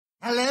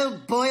Hello,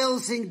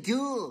 boils and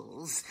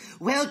ghouls.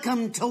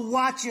 Welcome to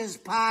Watchers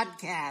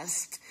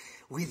Podcast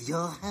with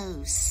your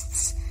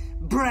hosts,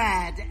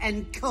 Brad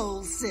and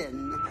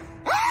Colson.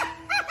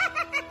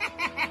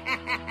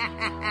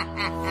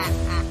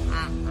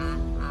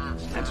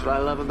 That's what I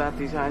love about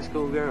these high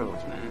school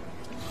girls, man.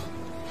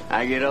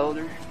 I get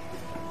older,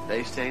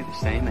 they stay the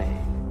same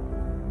age.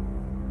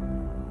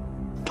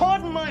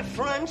 Pardon my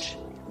French,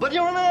 but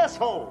you're an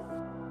asshole.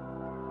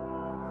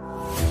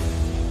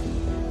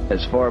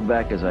 As far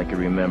back as I can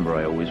remember,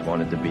 I always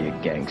wanted to be a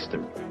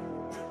gangster.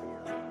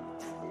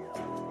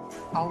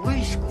 Are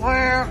we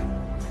square?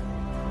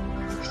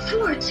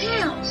 Four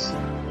tails.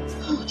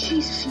 Oh,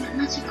 Jesus, man,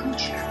 that's a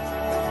culture.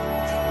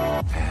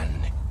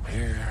 And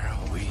here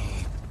we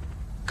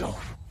go.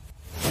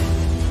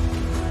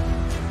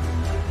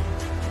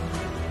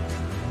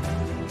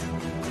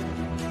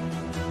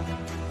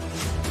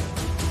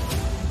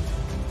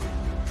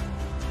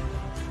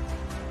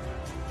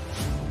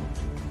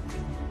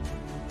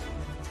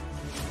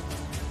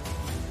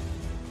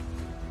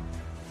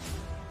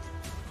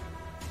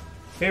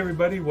 Hey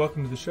everybody,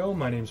 welcome to the show.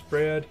 My name's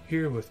Brad,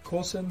 here with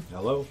Colson.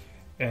 Hello.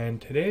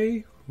 And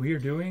today we are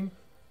doing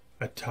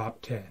a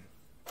top 10.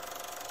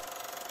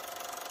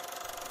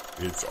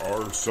 It's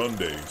our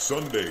Sunday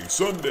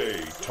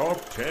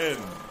Top 10.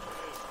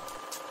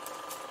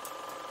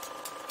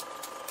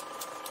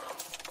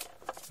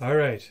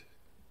 Alright,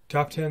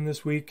 top 10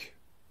 this week.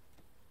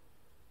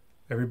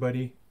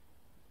 Everybody,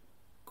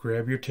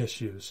 grab your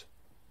tissues.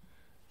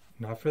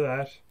 Not for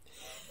that.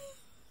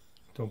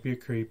 Don't be a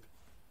creep.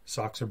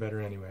 Socks are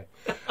better anyway.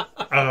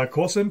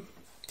 Colson,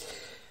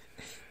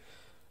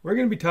 we're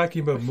going to be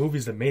talking about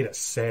movies that made us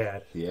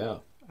sad. Yeah.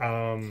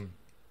 I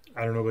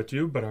don't know about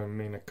you, but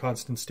I'm in a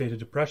constant state of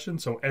depression,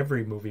 so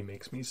every movie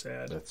makes me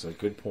sad. That's a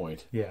good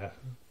point. Yeah.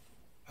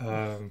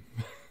 Do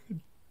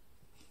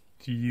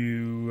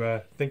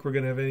you think we're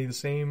going to have any of the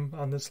same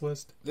on this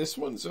list? This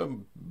one's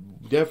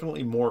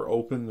definitely more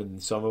open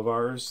than some of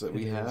ours that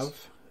we have.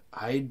 Is.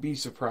 I'd be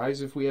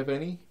surprised if we have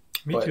any.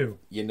 Me too.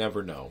 You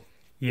never know.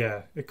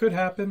 Yeah, it could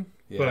happen,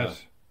 Yeah.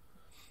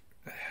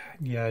 but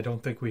yeah, I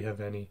don't think we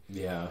have any.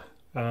 Yeah.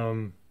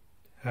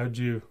 How'd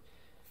you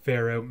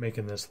fare out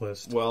making this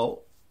list?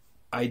 Well,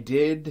 I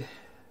did.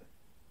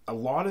 A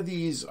lot of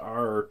these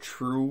are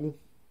true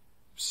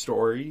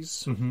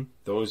stories. Mm-hmm.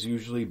 Those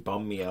usually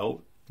bum me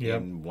out Yep.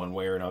 in one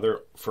way or another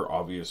for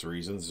obvious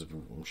reasons.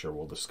 I'm sure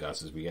we'll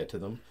discuss as we get to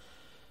them.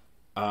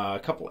 A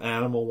couple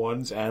animal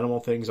ones. Animal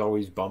things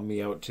always bum me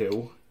out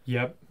too.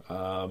 Yep.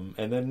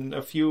 And then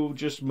a few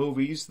just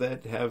movies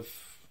that have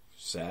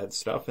sad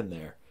stuff in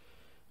there.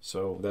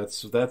 So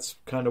that's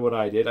kind of what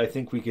I did. I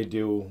think we could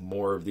do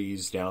more of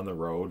these down the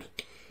road.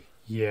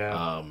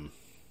 Yeah.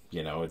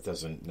 It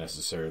doesn't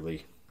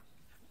necessarily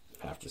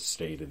have to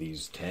stay to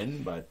these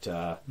 10, but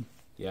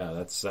yeah,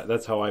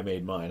 that's how I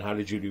made mine. How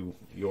did you do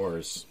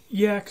yours?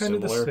 Yeah, kind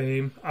of the Similar?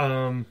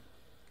 same.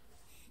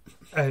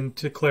 And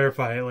to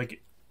clarify,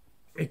 like,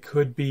 it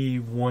could be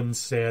one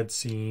sad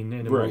scene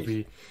in a Right.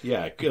 movie.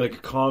 Yeah, like a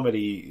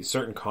comedy.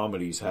 Certain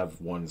comedies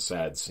have one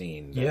sad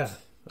scene. Yeah.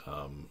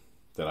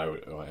 That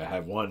I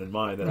have one in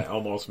mind that I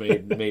almost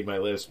made my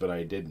list, but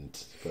I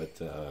didn't.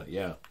 But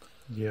yeah.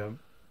 Yeah.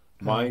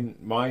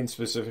 Mine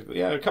specifically.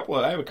 Yeah,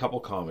 I have a couple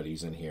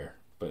comedies in here,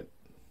 but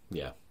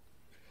yeah,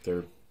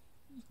 they're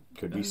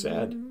could be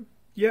sad.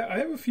 Yeah, I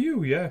have a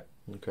few, yeah.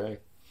 Okay.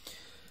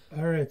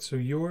 All right, so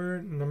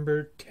you're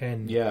number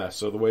 10. Yeah,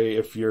 so the way,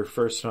 if you're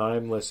first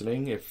time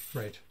listening, if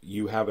Right.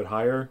 you have it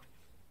higher,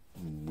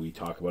 we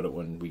talk about it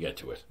when we get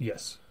to it.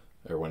 Yes.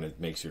 Or when it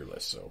makes your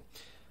list. So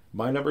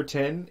my number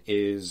 10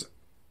 is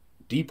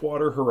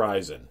Deepwater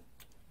Horizon.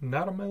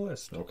 Not on my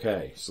list.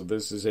 Okay, so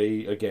this is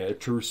a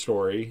true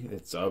story.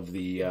 It's of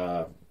the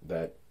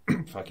that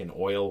fucking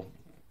oil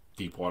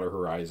Deepwater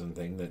Horizon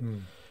thing that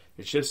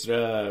it's just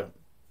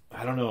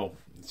I don't know,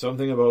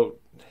 something about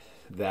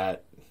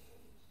that.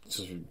 It's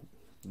just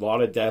a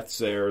lot of deaths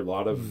there, a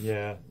lot of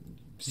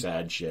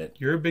sad shit.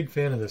 You're a big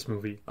fan of this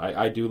movie.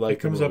 I do like it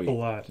comes the up movie. a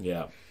lot.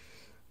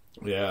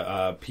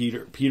 Yeah.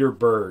 Peter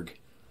Berg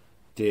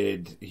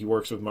he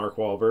works with Mark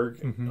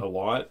Wahlberg a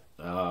lot.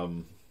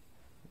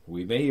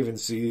 We may even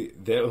see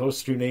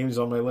those two names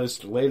on my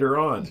list later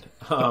on.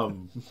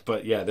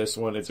 But yeah, this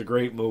one, it's a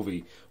great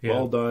movie. Yeah.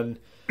 Well done.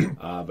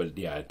 But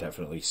yeah,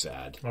 definitely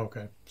sad.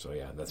 Okay. So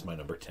yeah, that's my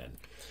number 10.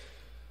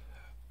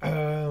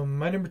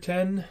 My number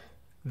 10,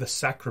 The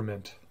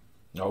Sacrament.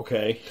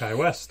 Okay. Kai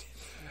West.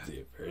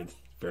 Very,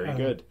 very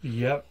good.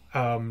 Yep.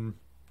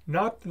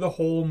 Not the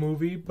whole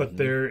movie, but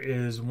there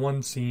is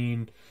one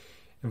scene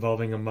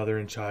involving a mother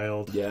and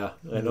child. Yeah,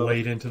 I know.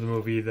 Late into the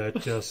movie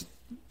that just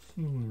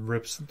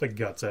rips the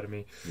guts out of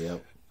me.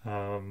 Yep.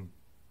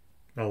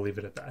 I'll leave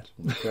it at that.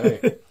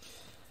 Okay.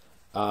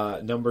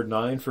 Number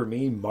 9 for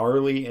me,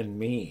 Marley and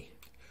Me.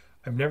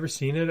 I've never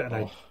seen it, and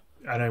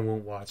I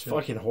won't watch it.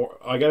 Fucking horror.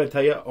 I gotta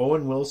tell you,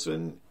 Owen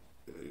Wilson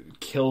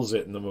kills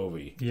it in the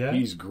movie. Yeah?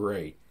 He's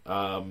great.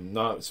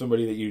 Not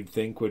somebody that you'd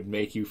think would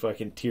make you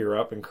fucking tear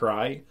up and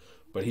cry,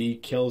 but he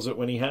kills it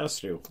when he has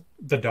to.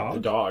 The dog? The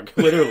dog,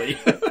 literally.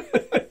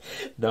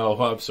 No,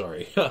 I'm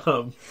sorry.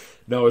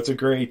 No, it's a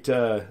great,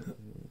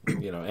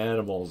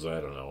 animals.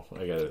 I don't know.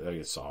 I got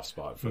a soft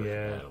spot for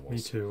animals. Me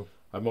too.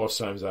 Most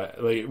times I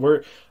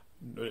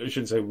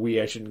shouldn't say we.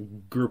 I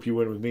shouldn't group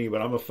you in with me,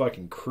 but I'm a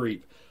fucking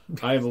creep.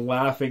 I am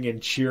laughing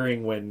and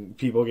cheering when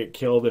people get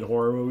killed in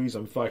horror movies.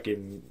 I'm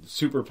fucking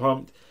super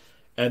pumped.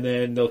 And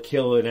then they'll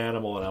kill an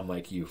animal, and I'm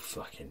like, you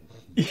fucking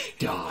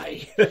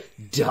die.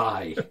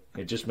 Die.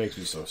 It just makes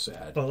me so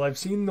sad. Well, I've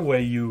seen the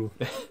way you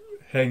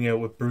hang out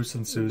with Bruce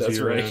and Susie That's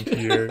around right.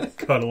 here,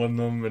 cuddling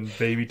them and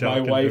baby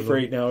talking. My wife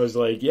right now is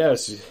like,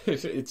 yes,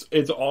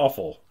 it's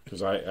awful.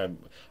 Because I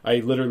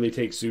literally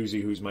take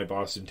Susie, who's my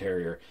Boston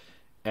Terrier,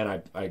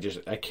 and I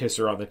kiss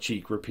her on the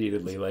cheek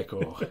repeatedly, like,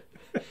 oh,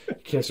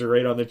 kiss her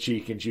right on the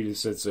cheek, and she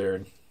just sits there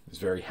and is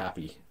very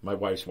happy. My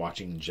wife's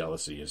watching in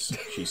jealousy as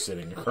she's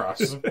sitting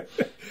across.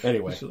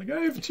 Anyway. She's like,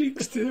 I have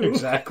cheeks too.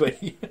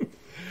 Exactly.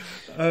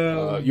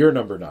 You're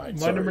number 9.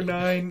 My number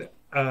 9,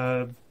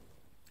 I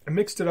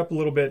mixed it up a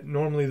little bit.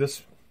 Normally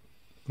this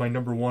my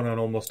number 1 on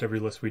almost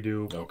every list we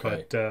do.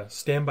 Okay. But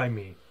Stand By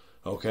Me.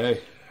 Okay.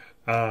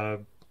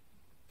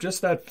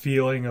 Just that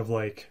feeling of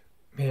like,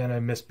 man, I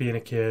miss being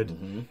a kid.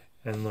 Mm-hmm.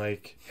 And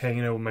like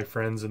hanging out with my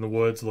friends in the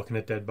woods looking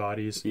at dead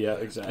bodies. Yeah,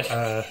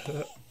 exactly.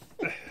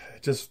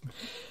 Just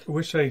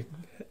wish I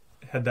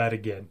had that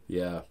again.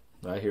 Yeah,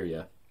 I hear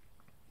you.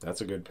 That's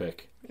a good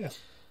pick. Yeah.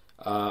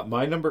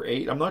 My number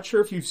 8, I'm not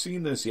sure if you've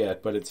seen this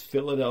yet, but it's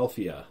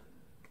Philadelphia.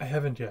 I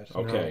haven't yet.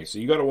 Okay, no. so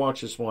you got to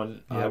watch this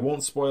one. Yeah. I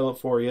won't spoil it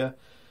for you.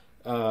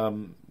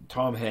 Tom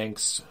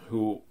Hanks,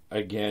 who,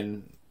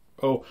 again...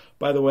 Oh,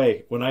 by the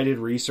way, when I did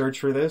research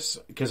for this,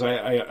 because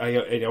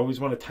I always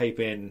want to type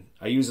in...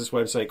 I use this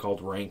website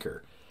called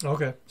Ranker.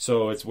 Okay.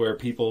 So it's where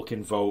people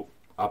can vote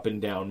up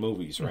and down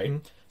movies, right?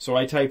 Mm-hmm. So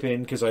I type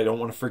in, because I don't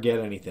want to forget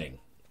anything.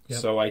 Yep.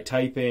 So I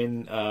type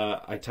in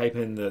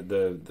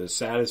the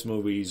saddest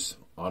movies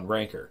on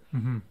Ranker.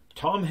 Mm-hmm.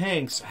 Tom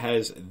Hanks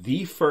has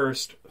the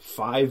first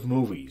 5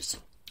 movies.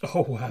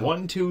 Oh, wow.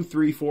 1, 2,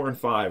 3, 4, and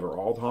 5 are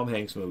all Tom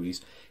Hanks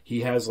movies. He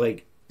has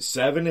like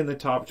 7 in the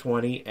top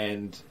 20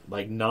 and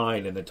like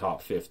 9 in the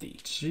top 50.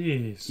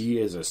 Jeez. He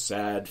is a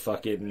sad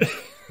fucking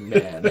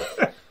man.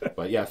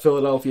 But yeah,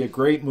 Philadelphia,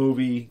 great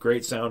movie,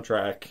 great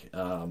soundtrack.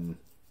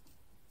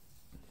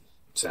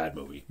 Sad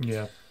movie.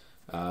 Yeah.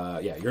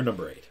 Yeah, you're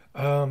number 8.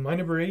 My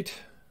number 8,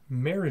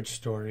 Marriage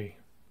Story.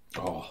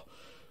 Oh,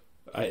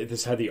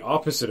 this had the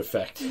opposite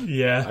effect.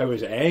 Yeah. I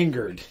was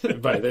angered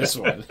by this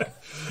one.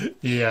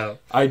 Yeah.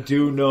 I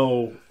do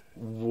know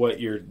what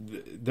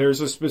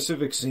there's a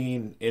specific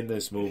scene in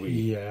this movie.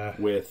 Yeah.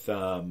 With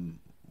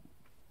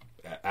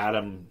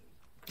Adam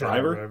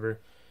Driver.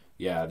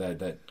 Yeah,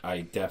 that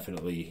I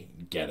definitely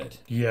get it.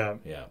 Yeah.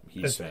 Yeah,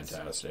 he's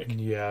fantastic.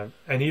 Yeah.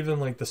 And even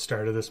like the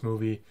start of this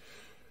movie,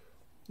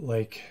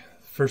 like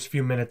first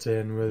few minutes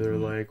in where they're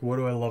like, what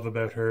do I love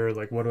about her?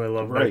 Like, what do I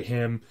love about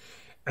him?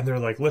 And they're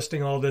like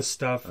listing all this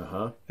stuff.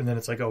 Uh-huh. And then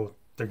it's like, oh,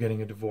 they're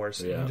getting a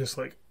divorce. Yeah. And I'm just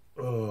like,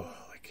 oh,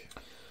 like,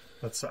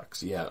 that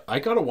sucks. Yeah, I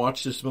gotta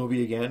watch this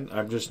movie again.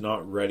 I'm just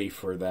not ready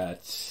for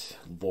that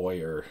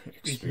lawyer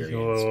experience.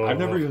 Oh. I've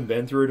never even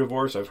been through a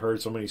divorce. I've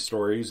heard so many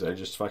stories. I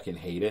just fucking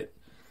hate it.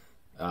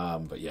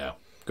 But yeah,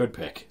 good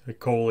pick. Like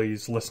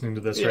Coley's listening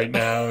to this right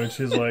now, and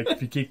she's like,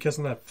 if you keep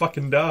kissing that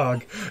fucking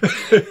dog.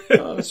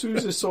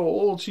 Susan's so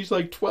old. She's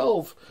like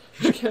 12.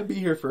 She can't be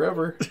here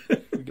forever.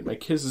 I get my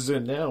kisses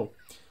in now.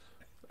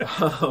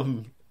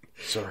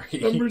 Sorry.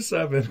 Number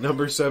 7.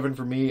 Number 7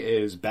 for me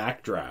is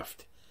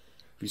Backdraft.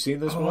 Have you seen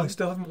this one? I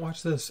still haven't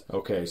watched this.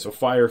 Okay, so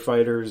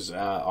firefighters,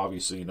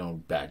 obviously, you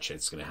know, bad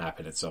shit's going to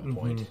happen at some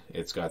point.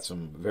 It's got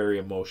some very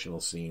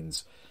emotional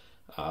scenes.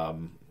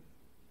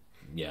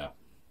 Yeah,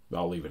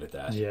 I'll leave it at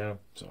that. Yeah.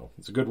 So,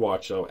 it's a good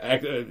watch, though.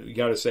 You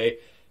got to say,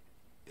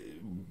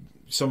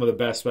 some of the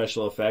best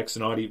special effects,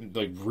 not even,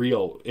 like,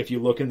 real. If you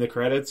look in the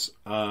credits,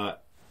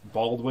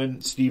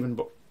 Baldwin, Stephen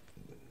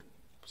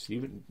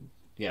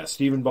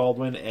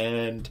Baldwin,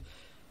 and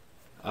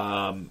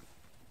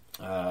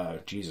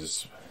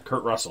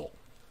Kurt Russell.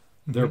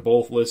 They're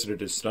both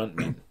listed as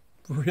stuntmen.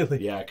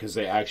 Really? Yeah, because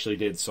they actually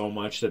did so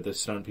much that the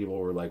stunt people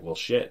were like, "Well,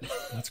 shit,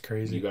 that's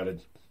crazy. You got to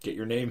get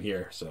your name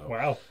here." So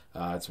wow,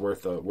 it's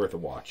worth a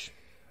watch.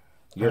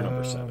 Your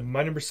number 7.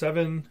 My number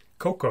 7,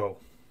 Coco,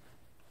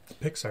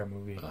 Pixar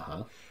movie.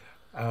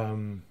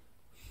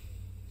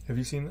 Have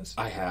you seen this?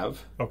 I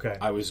have. Okay.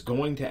 I was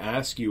going to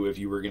ask you if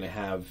you were going to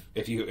have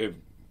if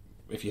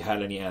you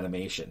had any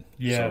animation.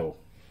 Yeah. So,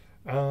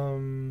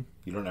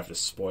 you don't have to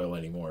spoil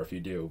anymore if you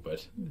do,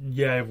 but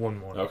yeah, I have one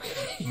more.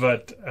 Okay.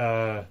 But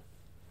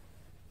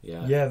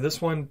yeah,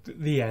 this one,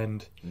 the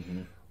end,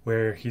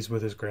 where he's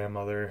with his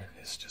grandmother,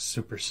 is just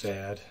super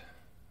sad.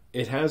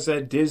 It has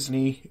that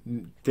Disney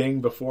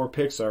thing before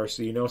Pixar,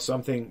 so you know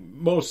something.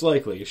 Most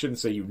likely, you shouldn't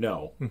say you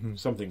know.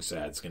 Something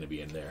sad's going to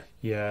be in there.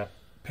 Yeah,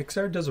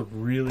 Pixar does a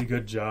really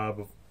good job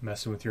of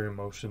messing with your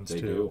emotions They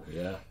too. do,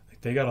 yeah.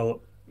 Like, they got a.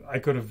 I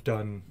could have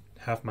done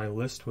half my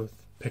list with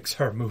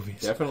Pixar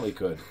movies. Definitely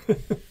could.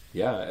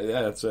 yeah,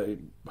 that's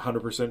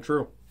 100%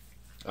 true.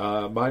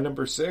 My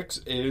number 6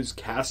 is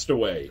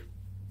Castaway.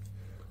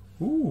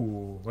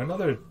 Ooh,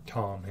 another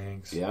Tom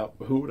Hanks. Yeah,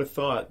 who would have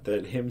thought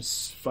that him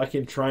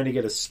fucking trying to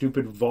get a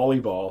stupid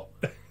volleyball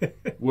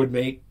would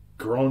make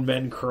grown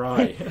men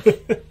cry?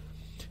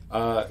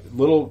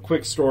 Little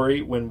quick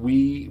story: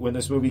 when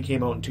this movie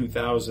came out in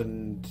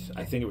 2000,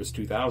 I think it was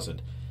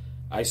 2000.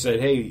 I said,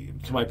 "Hey,"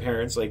 to my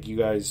parents, like, "You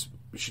guys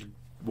should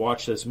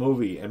watch this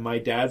movie." And my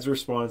dad's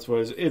response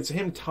was, "It's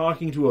him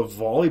talking to a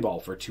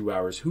volleyball for 2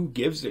 hours. Who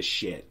gives a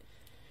shit?"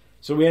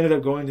 So we ended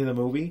up going to the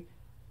movie.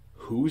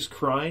 Who's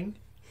crying?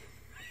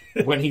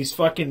 When he's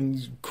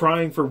fucking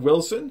crying for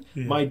Wilson,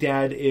 my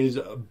dad is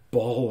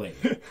bawling.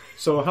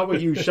 So how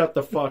about you shut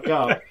the fuck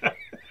up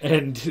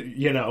and,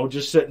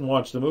 just sit and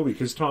watch the movie?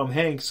 Because Tom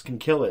Hanks can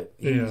kill it.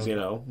 He's,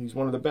 he's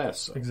one of the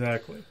best. So.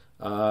 Exactly.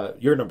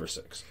 You're number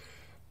 6.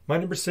 My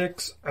number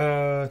 6,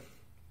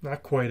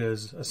 not quite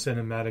as a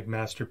cinematic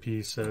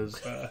masterpiece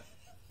as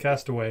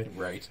Castaway.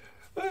 Right.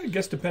 I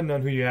guess depending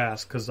on who you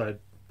ask, because I'd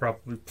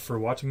probably prefer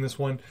watching this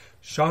one.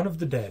 Shaun of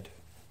the Dead.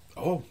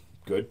 Oh,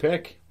 good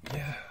pick.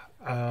 Yeah.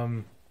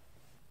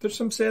 There's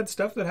some sad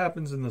stuff that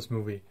happens in this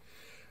movie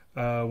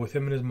with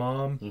him and his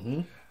mom.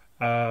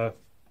 Mm-hmm.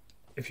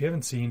 If you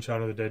haven't seen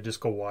Shaun of the Dead, just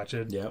go watch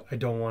it. Yep. I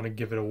don't want to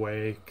give it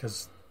away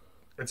because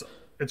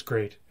it's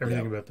great.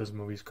 Everything about this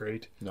movie is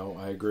great. No,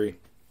 I agree.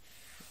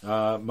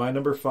 My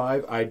number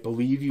 5, I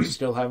believe you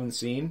still haven't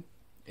seen.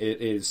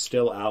 It is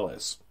Still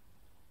Alice.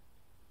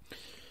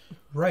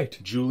 Right.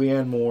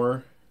 Julianne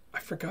Moore. I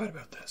forgot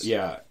about this.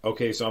 Yeah.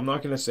 Okay, so I'm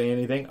not going to say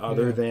anything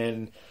other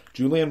than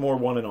Julianne Moore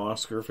won an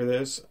Oscar for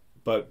this,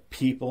 but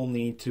people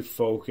need to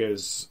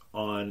focus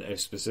on a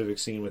specific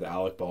scene with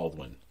Alec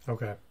Baldwin.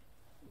 Okay.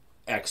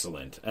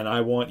 Excellent. And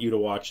I want you to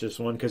watch this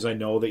one because I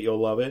know that you'll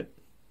love it,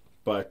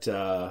 but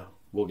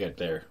we'll get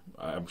there.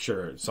 I'm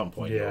sure at some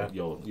point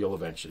you'll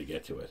eventually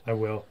get to it. I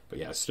will. But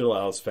yeah, Still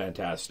Alice,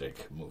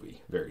 fantastic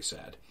movie. Very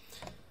sad.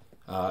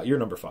 Your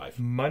number 5.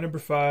 My number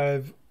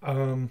 5,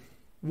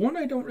 one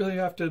I don't really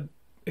have to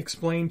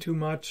explain too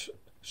much.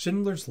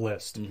 Schindler's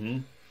List. Mm-hmm.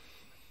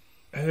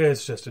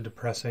 It's just a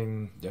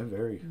depressing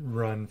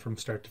run from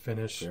start to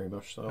finish. Very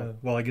much so.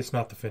 Well, I guess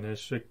not the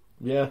finish.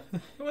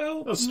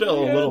 Well,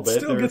 still a little bit.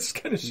 It still gets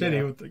kind of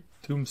shitty with the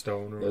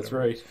tombstone. That's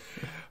right.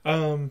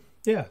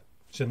 Yeah,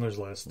 Schindler's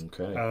List.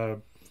 Okay.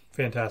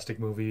 Fantastic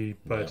movie,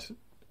 but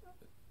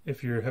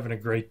if you're having a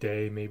great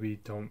day, maybe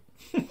don't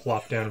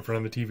plop down in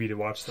front of the TV to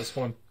watch this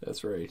one.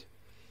 That's right.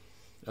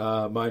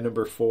 My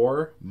number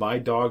 4, My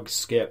Dog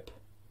Skip.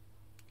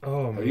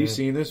 Oh, man. Have you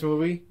seen this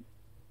movie?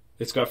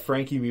 It's got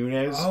Frankie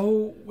Muniz.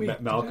 Oh, wait.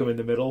 Malcolm in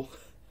the Middle.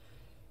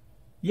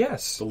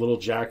 Yes. The little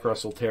Jack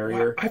Russell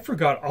Terrier. I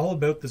forgot all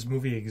about this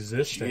movie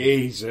existing.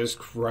 Jesus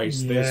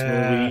Christ. This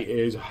movie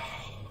is...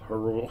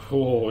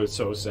 Oh, it's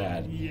so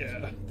sad.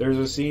 Yeah. There's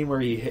a scene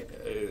where he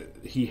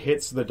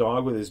hits the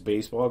dog with his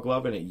baseball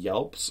glove and it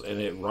yelps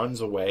and it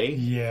runs away.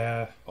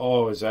 Yeah.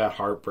 Oh, is that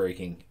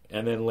heartbreaking.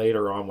 And then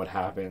later on what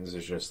happens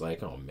is just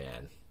like, oh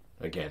man.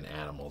 Again,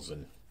 animals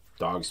and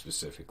dogs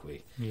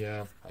specifically.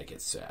 Yeah. I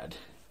get sad.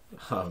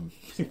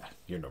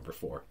 Your number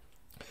 4.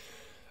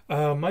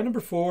 My number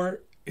 4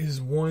 is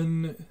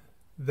one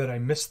that I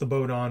missed the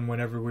boat on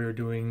whenever we were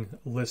doing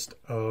a list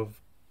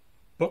of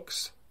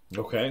books.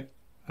 Okay.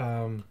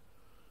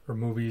 Or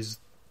movies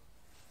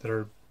that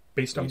are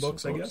based on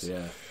books, I guess.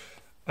 Yeah.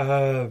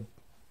 And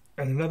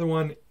another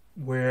one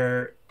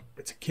where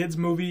it's a kid's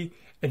movie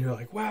and you're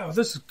like, wow,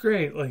 this is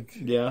great. Like,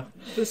 yeah,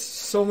 this is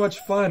so much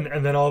fun.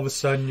 And then all of a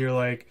sudden you're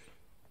like,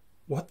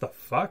 what the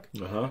fuck?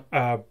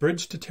 Uh-huh.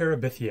 Bridge to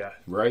Terabithia.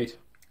 Right.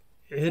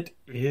 It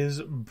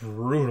is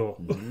brutal.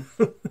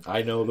 Mm-hmm.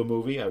 I know the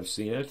movie. I've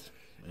seen it.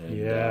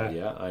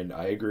 And,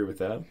 I agree with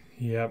that.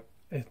 Yep.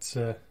 It's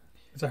a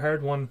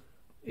hard one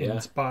in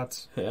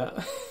spots.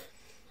 Yeah.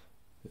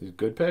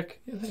 Good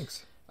pick. Yeah,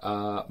 thanks.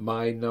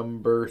 My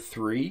number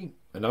 3,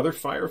 another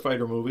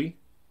firefighter movie.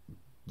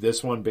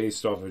 This one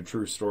based off of a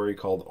true story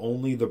called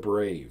Only the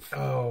Brave.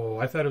 Oh,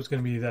 I thought it was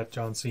going to be that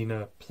John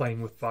Cena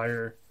Playing with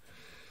Fire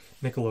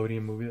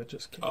Nickelodeon movie that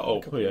just came out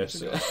a couple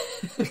years ago.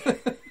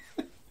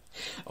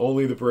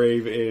 Only the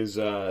Brave is,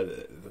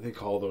 they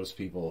call those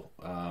people,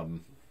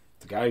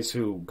 the guys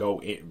who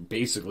go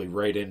basically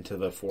right into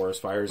the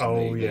forest fires.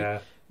 And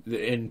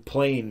in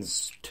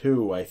planes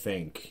too, I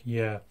think.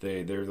 Yeah.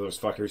 They're those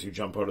fuckers who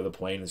jump out of the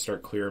plane and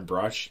start clearing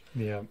brush.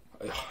 Yeah.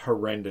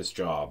 Horrendous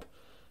job.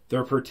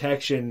 Their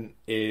protection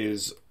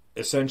is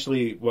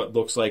essentially what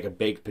looks like a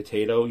baked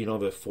potato,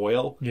 the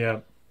foil.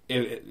 Yeah.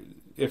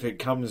 If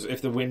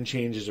the wind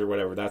changes or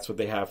whatever, that's what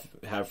they have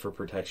for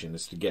protection,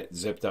 is to get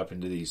zipped up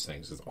into these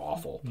things. It's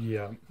awful.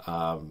 Yeah.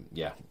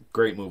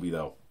 Great movie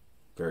though.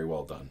 Very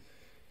well done.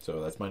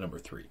 So that's my number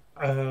 3.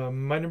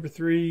 My number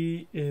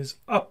 3 is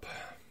Up.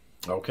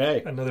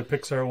 Okay. Another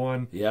Pixar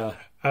one. Yeah.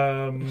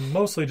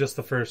 Mostly just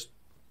the first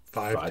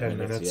 5-10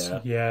 minutes.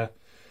 Yeah.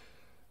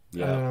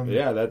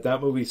 That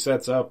movie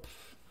sets up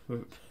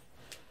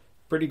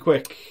pretty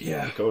quick.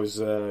 Yeah. It goes,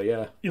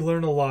 You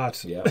learn a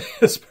lot. Yeah.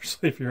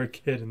 Especially if you're a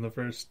kid in the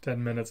first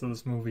 10 minutes of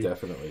this movie.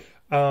 Definitely.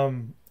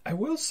 I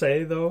will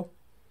say, though,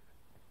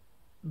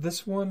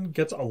 this one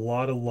gets a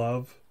lot of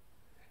love,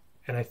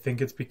 And I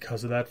think it's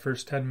because of that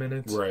first 10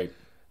 minutes. Right.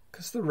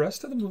 Because the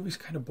rest of the movie's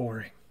kind of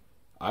boring.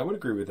 I would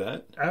agree with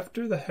that.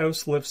 After the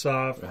house lifts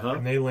off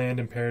and they land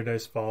in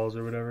Paradise Falls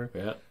or whatever,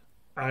 Yeah.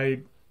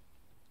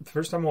 The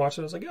first time I watched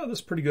it, I was like, "Yeah, this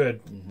is pretty good."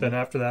 Then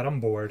after that,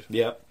 I'm bored.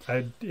 Yep.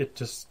 It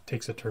just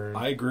takes a turn.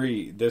 I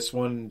agree. This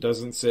one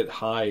doesn't sit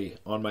high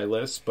on my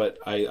list, but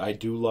I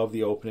do love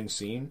the opening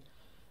scene.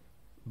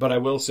 But I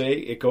will say,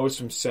 it goes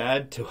from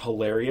sad to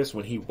hilarious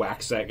when he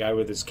whacks that guy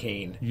with his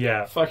cane.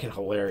 Yeah. Fucking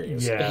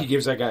hilarious. Yeah. He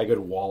gives that guy a good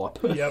wallop.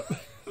 Yep.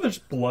 There's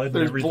blood and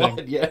There's everything.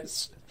 blood,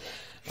 yes.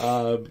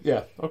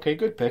 Yeah. Okay,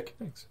 good pick.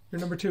 Thanks.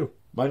 You're number 2.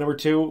 My number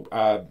 2,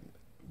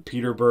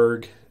 Peter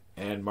Berg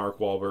and Mark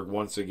Wahlberg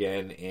once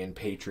again in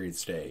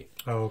Patriots Day.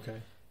 Oh,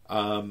 okay.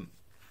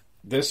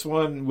 This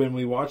one, when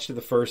we watched it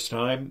the first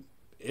time,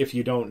 if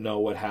you don't know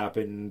what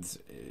happened,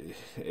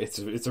 it's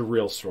a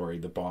real story,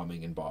 the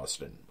bombing in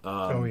Boston.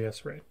 Oh,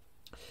 yes, right.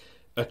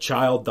 A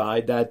child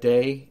died that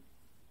day,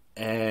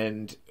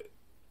 and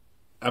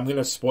I'm going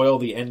to spoil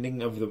the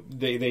ending of the...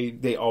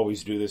 They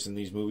always do this in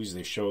these movies.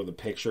 They show the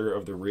picture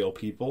of the real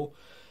people.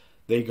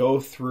 They go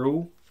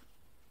through...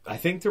 I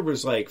think there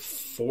was like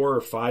 4 or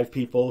 5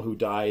 people who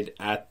died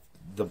at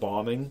the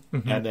bombing,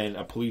 and then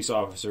a police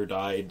officer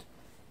died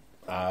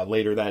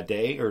later that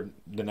day, or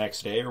the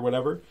next day, or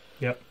whatever.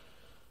 Yep.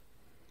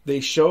 They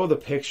show the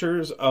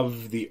pictures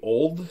of the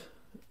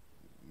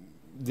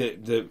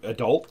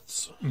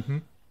adults,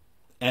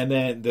 and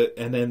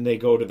then they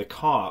go to the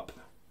cop,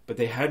 but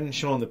they hadn't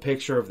shown the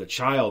picture of the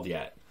child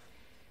yet.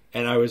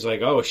 And I was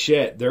like, oh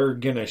shit, they're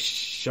gonna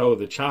show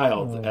the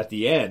child at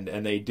the end,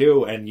 and they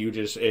do, and you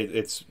just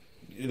it's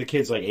the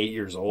kid's like 8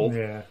 years old,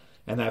 Yeah.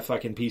 and that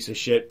fucking piece of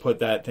shit put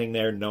that thing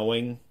there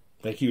knowing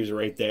like he was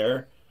right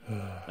there.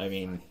 I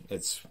mean,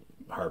 it's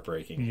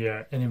heartbreaking.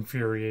 Yeah, and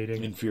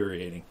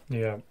infuriating.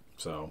 Yeah.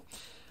 So,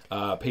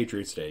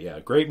 Patriots Day, yeah,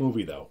 great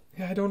movie though.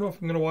 Yeah, I don't know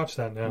if I'm gonna watch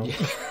that now.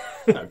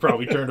 I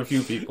probably turned a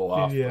few people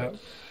off. Yeah.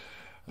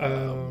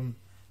 But,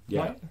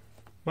 yeah.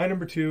 My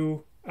number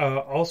 2,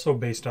 also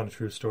based on a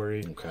true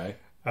story. Okay.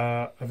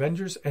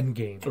 Avengers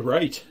Endgame.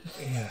 Right.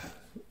 Yeah.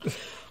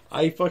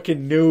 I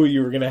fucking knew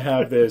you were going to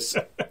have this.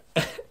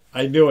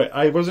 I knew it.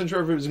 I wasn't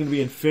sure if it was going to be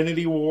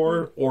Infinity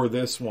War or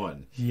this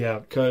one. Yeah.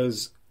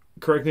 Because,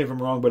 correct me if I'm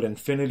wrong, but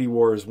Infinity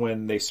War is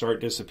when they start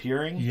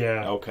disappearing?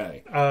 Yeah.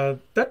 Okay.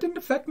 That didn't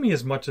affect me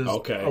as much as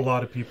a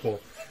lot of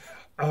people.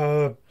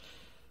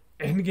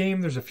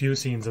 Endgame, there's a few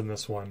scenes in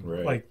this one.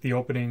 Right. Like the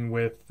opening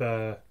with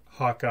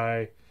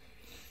Hawkeye,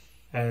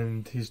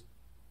 and he's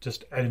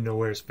just out of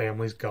nowhere, his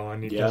family's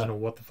gone. He doesn't know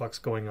what the fuck's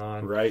going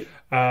on. Right.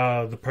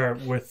 The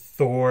part with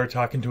Thor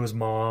talking to his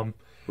mom.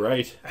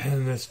 Right.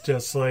 And it's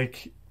just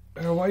like,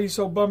 oh, why are you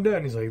so bummed out?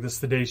 And he's like, this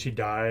is the day she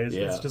dies.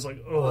 Yeah. It's just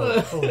like,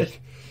 oh.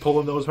 Like,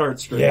 pulling those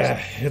heartstrings.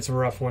 Yeah, it's a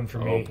rough one for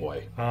me. Oh,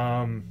 boy.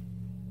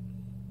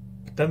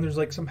 But then there's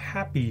like some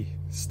happy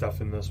stuff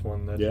in this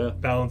one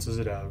that balances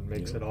it out and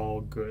makes it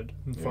all good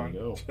and fun.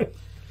 There you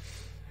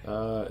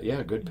go.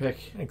 Yeah, good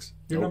pick. Thanks.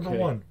 Your number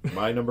 1.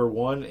 My number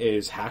 1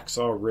 is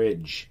Hacksaw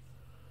Ridge.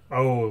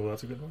 Oh,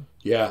 that's a good one.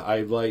 Yeah,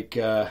 I like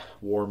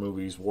war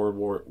movies.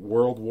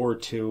 World War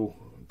II,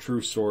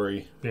 true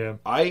story. Yeah.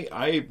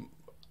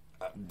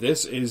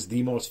 This is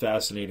the most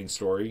fascinating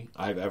story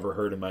I've ever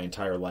heard in my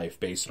entire life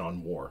based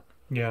on war.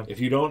 Yeah. If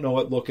you don't know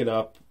it, look it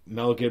up.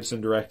 Mel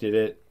Gibson directed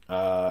it.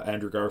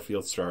 Andrew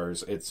Garfield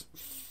stars. It's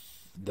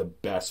the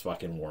best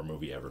fucking war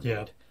movie ever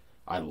made.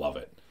 I love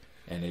it.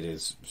 And it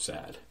is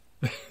sad.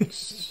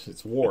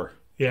 It's war.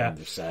 Yeah.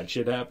 And sad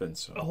shit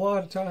happens. So. A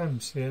lot of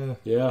times, yeah.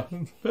 Yeah.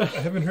 I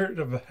haven't heard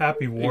of a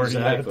happy war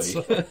yet.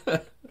 So.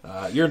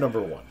 You're number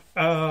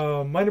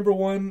 1. My number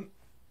 1,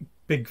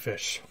 Big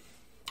Fish.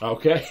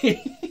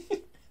 Okay.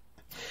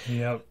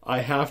 Yep. I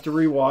have to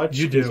rewatch.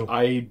 You do.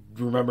 I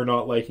remember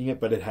not liking it,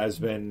 but it has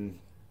been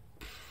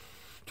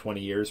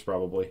 20 years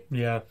probably.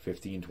 Yeah.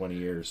 15, 20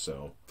 years,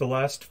 so. The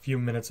last few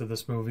minutes of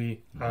this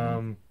movie,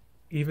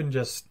 even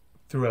just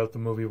throughout the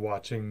movie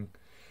watching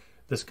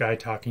this guy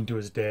talking to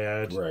his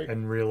dad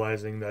and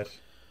realizing that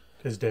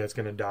his dad's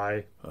going to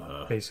die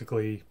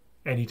basically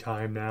any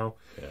time now.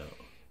 Yeah.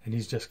 And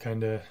he's just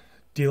kind of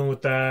dealing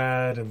with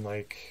that, and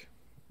like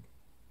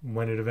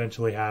when it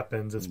eventually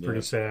happens, it's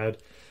pretty sad.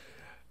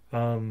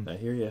 I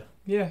hear you.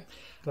 Yeah,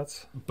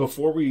 that's...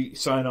 Before we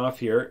sign off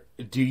here,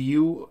 do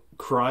you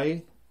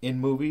cry in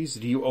movies?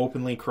 Do you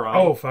openly cry?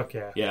 Oh, fuck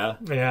yeah. Yeah?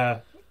 Yeah.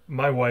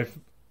 My wife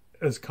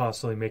is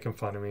constantly making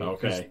fun of me.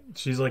 Okay.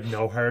 She's like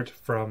No Heart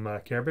from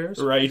Care Bears.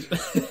 Right.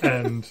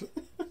 And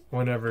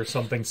whenever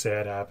something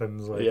sad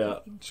happens,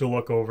 like she'll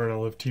look over and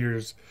I'll have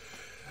tears.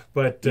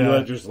 But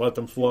you just let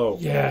them flow.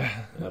 Yeah.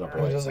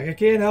 Attaboy. I'm just like, I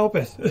can't help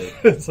it.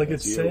 It's like,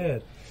 it's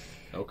sad.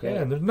 Okay.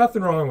 Yeah, and there's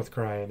nothing wrong with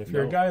crying. If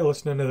you're a guy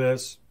listening to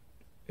this,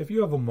 if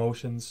you have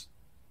emotions,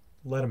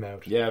 let them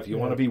out. Yeah, if you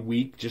want to be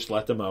weak, just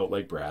let them out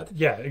like Brad.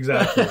 Yeah,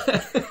 exactly.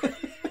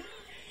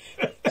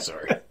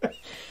 Sorry.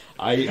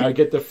 I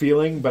get the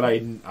feeling, but I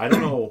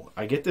don't know.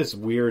 I get this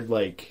weird,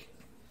 like,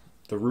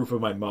 the roof of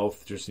my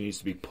mouth just needs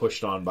to be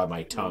pushed on by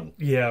my tongue.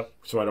 Yeah.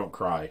 So I don't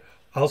cry.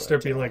 I'll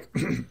start being like...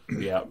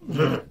 Yeah.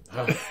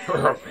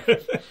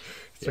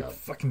 It's like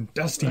fucking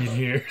dusty in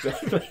here.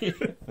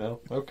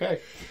 Well, okay.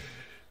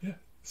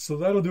 So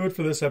that'll do it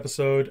for this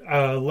episode.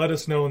 Let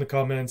us know in the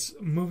comments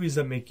movies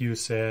that make you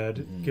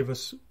sad. Give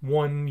us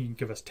 1. You can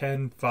give us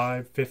 10,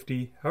 5,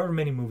 50, however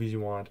many movies you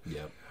want.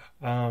 Yep.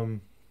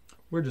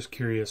 We're just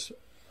curious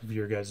of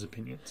your guys'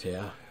 opinions.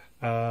 Yeah.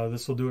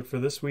 This will do it for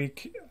this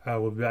week.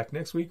 We'll be back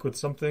next week with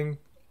something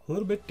a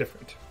little bit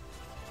different.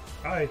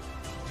 Bye.